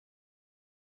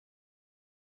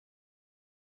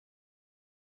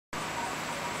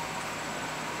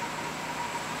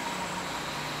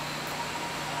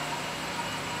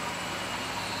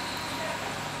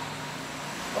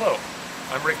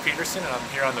Peterson, and I'm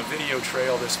here on the video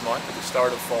trail this month at the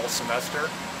start of fall semester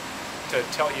to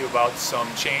tell you about some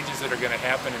changes that are going to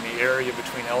happen in the area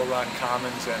between Elron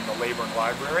Commons and the Leyburn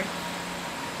Library.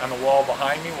 On the wall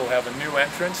behind me we'll have a new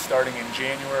entrance starting in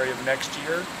January of next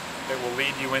year that will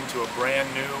lead you into a brand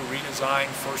new redesigned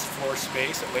first floor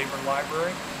space at Leyburn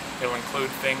Library. It will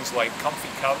include things like comfy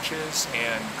couches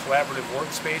and collaborative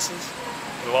workspaces.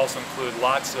 It will also include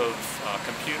lots of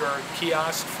computer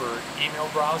kiosks for email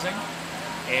browsing,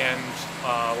 and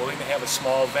we'll even have a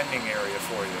small vending area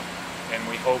for you. And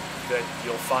we hope that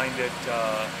you'll find it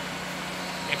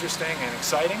interesting and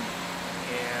exciting,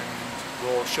 and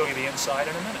we'll show you the inside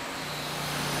in a minute.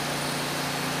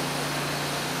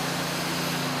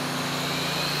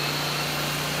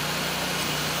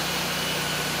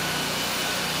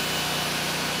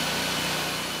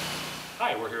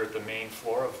 Hi, we're here at the main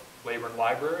floor of Leyburn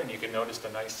Library, and you can notice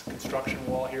the nice construction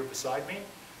wall here beside me.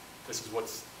 This is where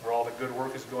all the good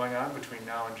work is going on between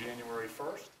now and January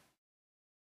 1st.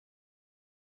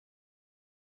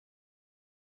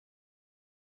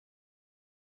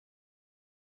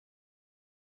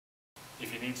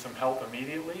 If you need some help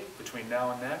immediately between now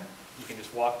and then, you can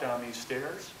just walk down these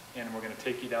stairs, and we're going to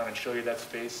take you down and show you that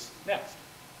space next.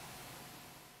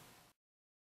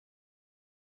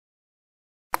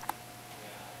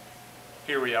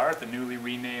 Here we are at the newly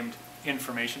renamed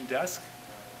information desk,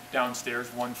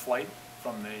 downstairs one flight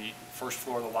from the first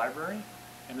floor of the library.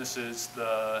 And this is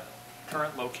the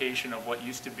current location of what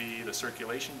used to be the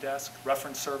circulation desk,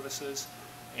 reference services,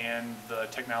 and the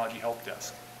technology help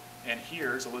desk. And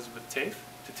here's Elizabeth Tafe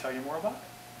to tell you more about it.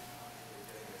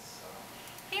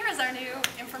 Here is our new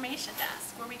information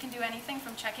desk, where we can do anything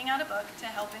from checking out a book to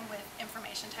helping with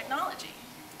information technology.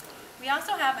 We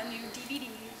also have a new DVD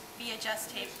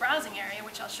VHS tape browsing area,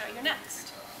 which I'll show you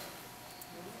next.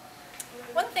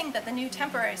 One thing that the new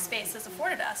temporary space has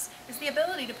afforded us is the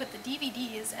ability to put the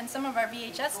DVDs and some of our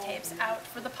VHS tapes out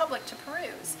for the public to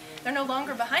peruse. They're no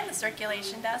longer behind the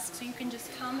circulation desk, so you can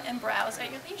just come and browse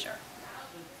at your leisure.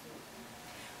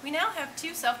 We now have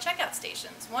two self-checkout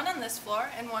stations, one on this floor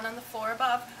and one on the floor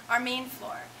above, our main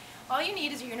floor. All you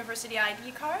need is your university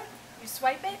ID card, you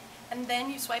swipe it, and then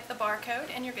you swipe the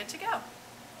barcode and you're good to go.